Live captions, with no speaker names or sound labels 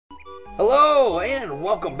Hello, and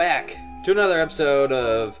welcome back to another episode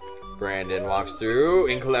of Brandon Walks Through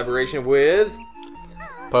in collaboration with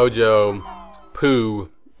Banjo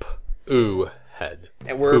Kazooie Head.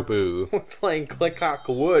 And we're Poo-poo. playing Click Clock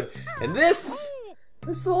Wood, and this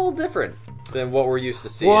is a little different than what we're used to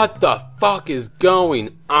seeing. What the fuck is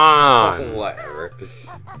going on? Whatever.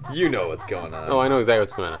 You know what's going on. Oh, I know exactly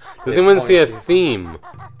what's going on. Does anyone see a theme?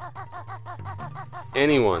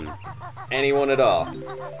 Anyone? Anyone at all?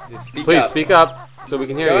 Just speak Please up. speak up so we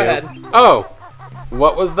can hear Go you. ahead. Oh,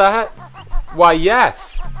 what was that? Why,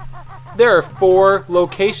 yes. There are 4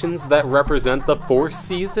 locations that represent the 4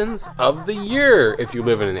 seasons of the year. If you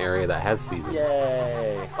live in an area that has seasons,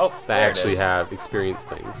 Yay! Oh, that actually have experienced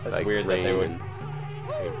things. That's like weird that rain they would and-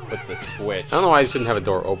 put the switch. I don't know why you shouldn't have a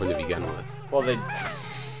door open to begin with. Well,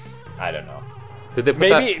 I don't know. Did they put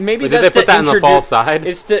Maybe did they put that on the fall side?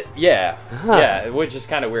 It's to yeah, which is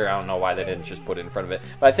kind of weird. I don't know why they didn't just put it in front of it,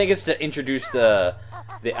 but I think it's to introduce the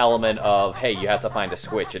element of, hey, you have to find a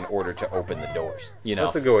switch in order to open the doors. You know,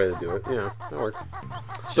 That's a good way to do it. Yeah, that works.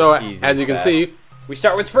 It's So just easy as you can fast. see, we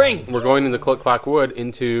start with spring. we're going into Click Clock Wood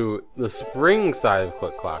into the spring side of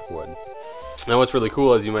Click Clock Wood. Now, what's really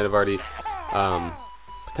cool, as you might have already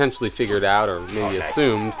potentially figured out or maybe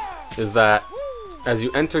assumed, is that as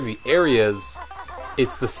you enter the areas,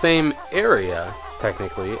 it's the same area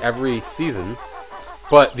technically every season,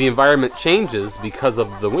 but the environment changes because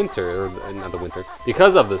of the winter, or not the winter,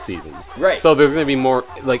 because of the season. Right. So there's going to be more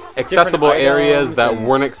like accessible areas that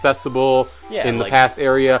weren't accessible in the like, past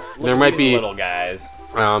area. There might be little guys.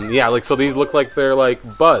 yeah, like so these look like they're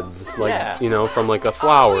like buds, like you know, from like a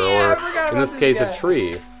flower or in this case a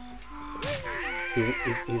tree. He's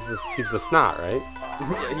the snot, right?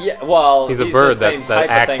 Yeah, well, He's a bird the same that type of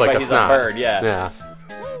acts thing, like but a he's snot. A bird, yeah. Yeah.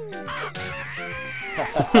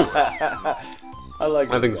 I like.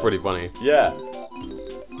 I think it's pretty funny. Yeah.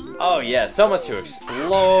 Oh yeah, so much to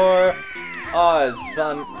explore. Oh, it's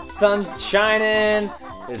sun shining.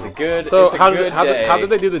 It's a good. So it's a how good how day. did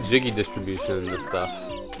they do the jiggy distribution in this stuff?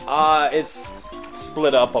 It's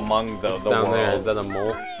split up among the Down there, is worlds. that a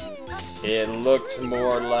mole? It looks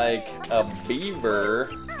more like a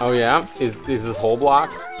beaver. Oh yeah, is this hole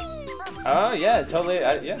blocked? Oh yeah, it totally.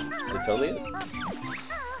 Yeah, it totally is.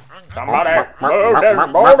 Somebody move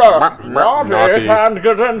this boulder. Naughty can't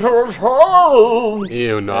get into his hole.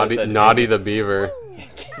 Ew, naughty the beaver.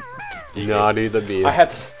 Naughty the beaver. I had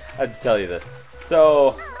to tell you this.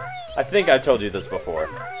 So, I think I told you this before.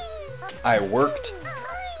 I worked.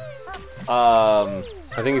 I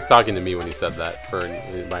think he's talking to me when he said that,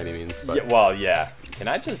 by any means. But Yeah, well, yeah. Can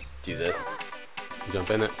I just do this? jump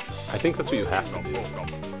in it. I think that's what you have to do.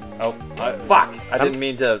 Oh, fuck! I didn't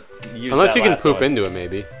mean to use. Unless that you can last poop one. into it,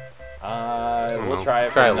 maybe. We'll try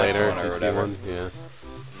it. Try for it the next later one or if you see whatever. one. Yeah.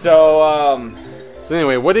 So, So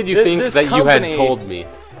anyway, what did you think this that you had company- told me?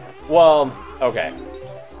 well, okay.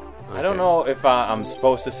 I don't know if I'm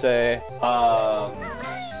supposed to say,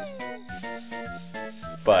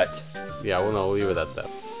 but Yeah, well, no, we'll leave it at that.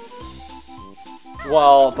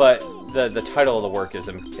 well, but the title of the work is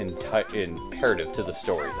imperative to the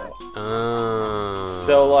story, though.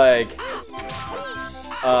 So like,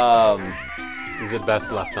 is it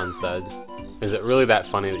best left unsaid? Is it really that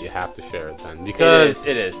funny that you have to share it then? Because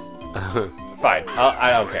it is. Fine,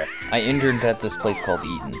 I don't care. I interned at this place called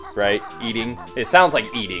Eaton. Right, eating. It sounds like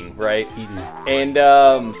eating, right? Eating. And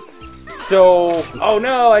so, oh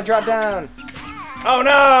no, I dropped down. Oh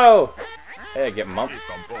no! Hey, I get mumped.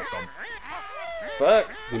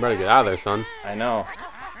 Fuck. You better get out of there, son. I know.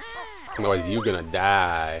 Otherwise, you gonna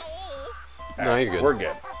die. No, you're good. We're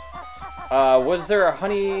good. Was there a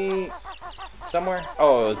honey somewhere?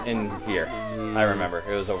 Oh, it was in here. I remember.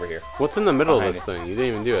 It was over here. What's in the middle of Behind this thing? You didn't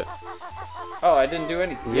even do it. Oh, I didn't do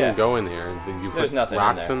anything. You Yeah. didn't go in here. You put There's nothing in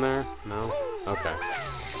rocks there. in there? No? Okay.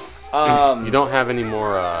 You You don't have any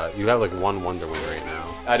more, you have like one Wonder Wing right now.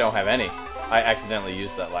 I don't have any. I accidentally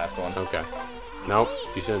used that last one. Okay. Nope,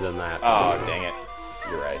 you should have done that. Oh, dang it.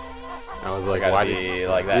 You're right. I was like, Gotta why be did you...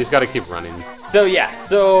 like that. You just gotta keep running. So yeah,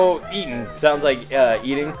 so eating sounds like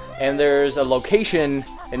eating, and there's a location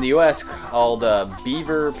in the U.S. called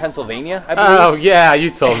Beaver, Pennsylvania, I believe. Oh, yeah,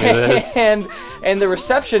 you told me this. and the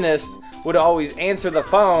receptionist would always answer the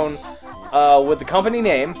phone with the company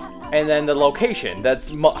name and then the location. That's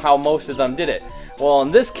how most of them did it. Well,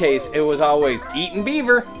 in this case, it was always Eaton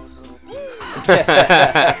Beaver.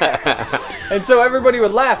 And so everybody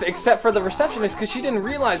would laugh except for the receptionist because she didn't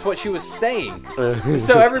realize what she was saying.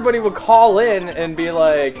 So everybody would call in and be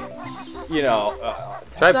like, you know,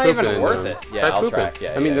 Try that's not pooping even in worth there. it. Yeah, Try I'll pooping. try.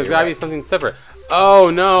 Yeah, I mean, yeah, there's you're gotta right. be something separate.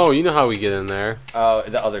 Oh, no, you know how we get in there. Oh,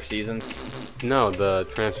 the other seasons? No, the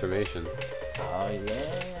transformation. Oh,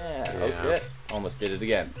 yeah. Oh Yeah. shit! Almost did it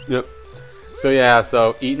again. Yep. So yeah,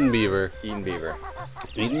 so eating beaver. Eating beaver.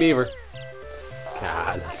 Eating beaver.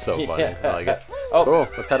 God, that's so funny. Yeah. I like it. Oh, Cool.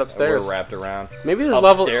 Let's head upstairs. we're wrapped around. Maybe this level.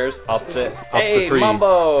 Upstairs, up the. the Hey, tree.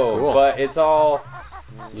 Mumbo! Cool. But it's all.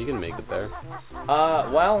 You can make it there.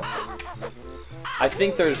 Well, I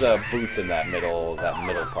think there's boots in that middle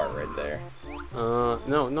part right there.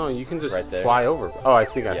 No, you can just Right there. fly over. Oh, I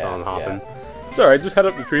think I saw Yeah, him hopping. Sorry, just head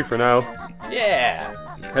up the tree for now. Yeah.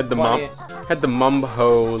 Head the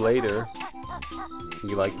mumbo later.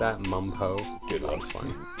 You like that mumbo? Good one. That's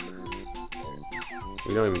funny.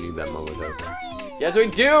 We don't even need that mumbo token. Yes, we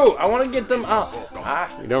do. I want to get them up.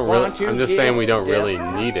 We don't really. I'm just saying we don't really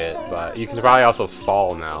need it, but you can probably also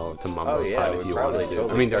fall now to Mumbo's Oh, yeah, hut we if you probably wanted to.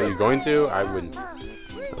 totally I mean, are you going to? I wouldn't.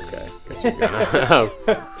 Okay, guess you're gonna.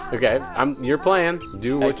 Okay, you're playing.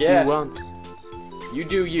 Do what yeah. you want. You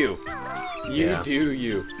do you. You Yeah. do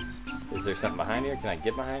you. Is there something behind here? Can I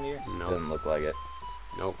get behind here? No. Doesn't look like it.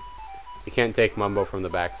 Nope. You can't take Mumbo from the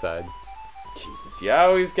backside. Jesus, you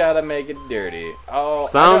always gotta make it dirty. Oh. I don't-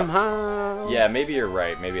 Somehow. Yeah, maybe you're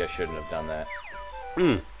right. Maybe I shouldn't have done that.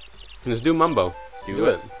 Just do Mumbo. Do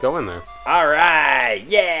it. Go in there. All right.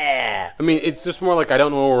 Yeah. I mean, it's just more like I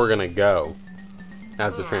don't know where we're gonna go.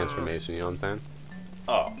 As the transformation, you know what I'm saying?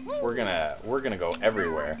 Oh, we're gonna go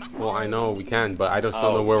everywhere. Well, I know we can, but I just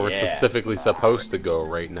don't Oh, know where we're yeah. specifically supposed to go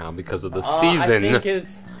right now because of the I season. think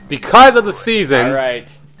it's Because of the season. all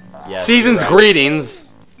right. Yes, Season's you're right. greetings.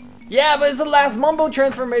 Yeah, but it's the last Mumbo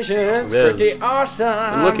transformation. It's It is. pretty awesome.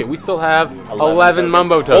 And look, we still have 11 tokens.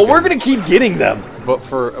 Mumbo tokens. Oh, we're gonna keep getting them. But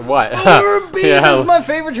for what? This is my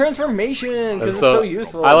favorite transformation because it's so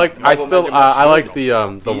useful. I like. I Mumbo still. Magic I like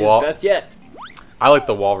Mushroom. the He's wall. best yet. I like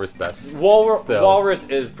the walrus best. Still. Walrus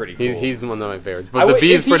is pretty cool. He's one of my favorites. But the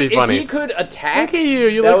bee is pretty funny. If he could attack, Look at you.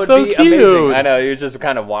 You that look would so be cute. amazing. I know you're just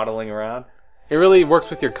kind of waddling around. It really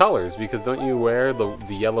works with your colors because don't you wear the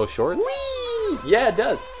yellow shorts? Yeah, it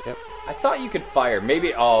does. Yep. I thought you could fire.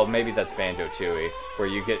 Maybe maybe that's Banjo Kazooie, where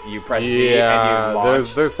you press Z and Yeah, you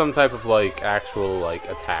launch. there's some type of like actual like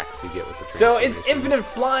attacks you get with the So it's transformations. infinite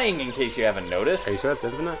flying, in case you haven't noticed. Are you sure that's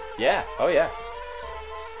infinite? Yeah. Oh yeah.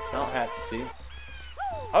 I don't have to see.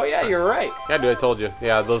 Oh yeah, you're right. Yeah, dude, I told you.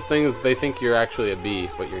 Yeah, those things they think you're actually a bee,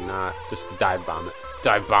 but you're not. Just dive bomb it.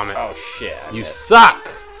 Dive bomb it. Oh shit. I you missed. suck,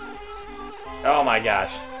 Oh my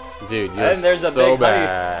gosh. dude. You're And there's a so big honey.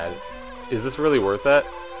 bad. Is this really worth it?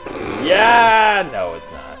 Yeah. No,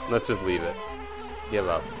 it's not. Let's just leave it. Give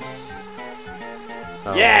up.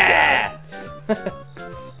 Oh, Yeah.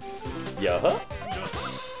 Yeah.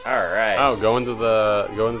 All right. Oh, go into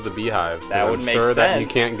the beehive. That I'm would make sure that you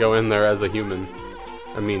sense. can't go in there as a human.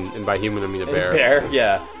 I mean, and by human I mean a bear. Bear.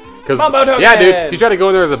 Yeah. Cause, Mumbo token! yeah, dude, if you try to go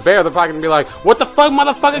in there as a bear, they're probably gonna be like, "What the fuck,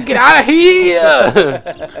 motherfucker? Get out of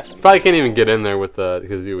here!" Probably can't even get in there with the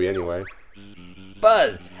Kazooie anyway.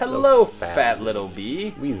 Buzz. Hello, fat fat little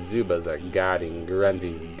bee. We Zubas are guarding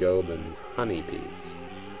Grunty's golden honeybees.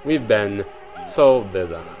 We've been told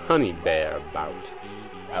there's a honey bear about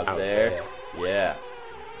Out there. Yeah.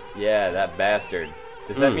 Yeah, that bastard.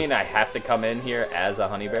 Does that mean I have to come in here as a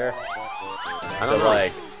honey bear? I To don't know.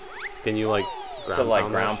 like Can you like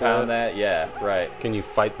ground pound that? Yeah, right. Can you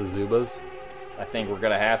fight the Zubas? I think we're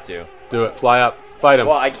gonna have to. Do it. Fly up. Fight him.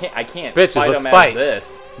 Well, I can't Bitches, fight let's him fight.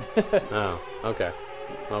 as this. Oh, okay.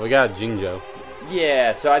 Well, we got Jinjo.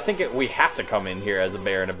 Yeah, so I think we have to come in here as a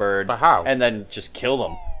bear and a bird. But how? And then just kill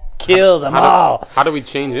them. Kill them all. How do we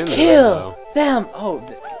change in there? Kill though? them.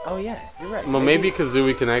 Oh yeah, you're right. Well, maybe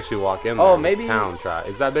Kazooie can actually walk in there. Oh, with maybe- town try.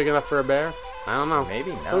 Is that big enough for a bear? I don't know.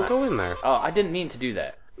 Maybe not. Don't go in there. Oh, I didn't mean to do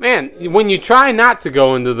that. Man, when you try not to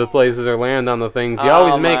go into the places or land on the things, you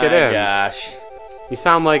always make it in. Oh my gosh. You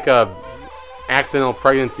sound like a accidental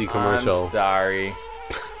pregnancy commercial. I'm sorry.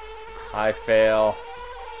 I fail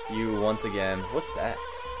you once again. What's that?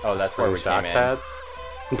 Oh, that's where we Shock came pad?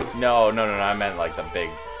 in. No, I meant like the big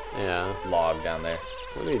Yeah. log down there.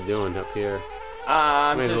 What are you doing up here?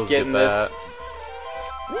 I'm May as well just getting get this.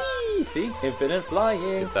 that. Whee! See? Infinite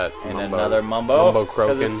flying. Get that And mumbo. another mumbo. Mumbo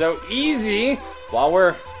Because it's croaking. so easy while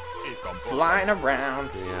we're flying around.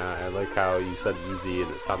 Yeah, I like how you said easy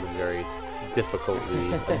and it sounded very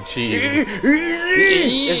difficultly achieved.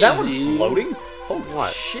 Is that one Easy. floating? Holy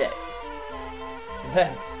What? shit.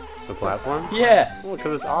 The platform? Yeah. Well,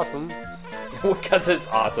 because it's awesome. Because it's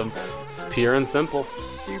awesome. It's pure and simple.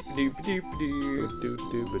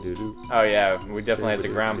 Oh yeah, we definitely have to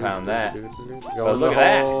ground pound that. Go But in look the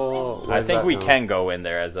at that. hole. I Where's think that we now? can go in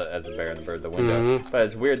there as a bear and the bird, the window. But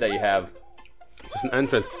it's weird that you have. Just an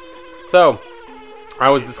entrance. So, I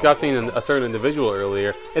was discussing a certain individual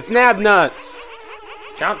earlier. It's Nab Nuts.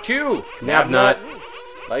 Chomp chew! Nab nut.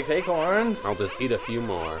 Likes acorns. I'll just eat a few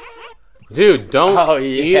more. Dude, don't Oh,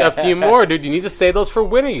 eat yeah. a few more, dude. You need to save those for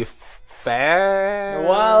winter, you fat.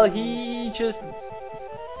 Well, he just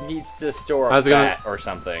needs to store I up was gonna- fat or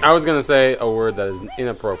something. I was gonna say a word that is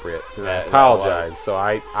inappropriate, and I That apologize. was. So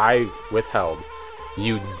I withheld.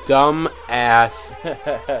 You dumb ass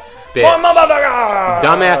bitch.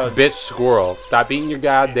 Dumbass bitch squirrel. Stop eating your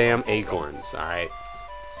goddamn acorns. All right.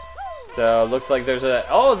 So looks like there's a.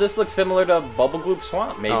 Oh, this looks similar to Bubble Gloop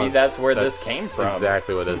Swamp. Maybe Oh, that's where this came from.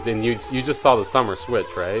 Exactly what it is. And you just saw the summer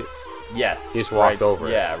switch, right? Yes. You just walked right, over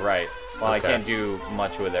it. Yeah, right. Well, Okay. I can't do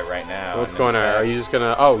much with it right now. What's and going on? in fact, Are you just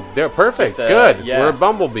gonna? Oh, they're perfect. Get the- Good. yeah. We're a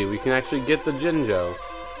bumblebee. We can actually get the Jinjo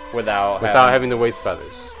without having to waste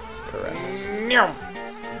feathers. correct.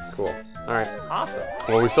 Cool. All right. Awesome.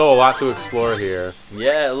 Well, we still have a lot to explore here.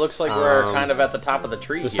 Yeah, it looks like we're kind of at the top of the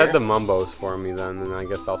tree Just here. head to Mumbo's for me then, and I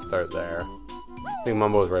guess I'll start there. I think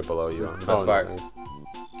Mumbo's right below you. This is the best part. Nice.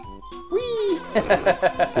 Whee!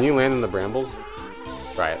 Can you land in the brambles?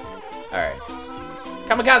 Try it. All right.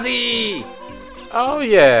 Kamikaze! Oh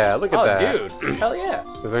yeah, look at Oh, that. dude. Hell yeah.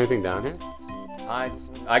 Is there anything down here?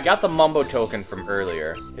 I got the Mumbo token from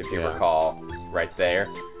earlier, if you Yeah. recall, right there.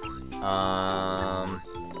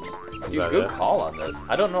 Dude, that good it? call on this.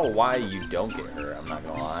 I don't know why you don't get her. I'm not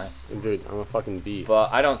gonna lie, Dude, I'm a fucking bee.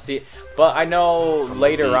 but I don't see. But I know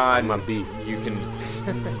later on I'm a bee. you can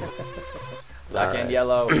black and Alright.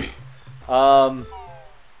 yellow. All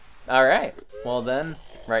right. Well then,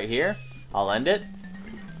 right here, I'll end it.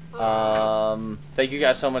 Thank you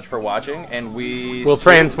guys so much for watching, and We'll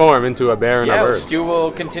transform into a bear and a Yeah, bird. Stu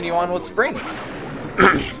will continue on with spring.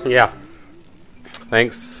 Yeah.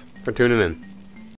 Thanks for tuning in.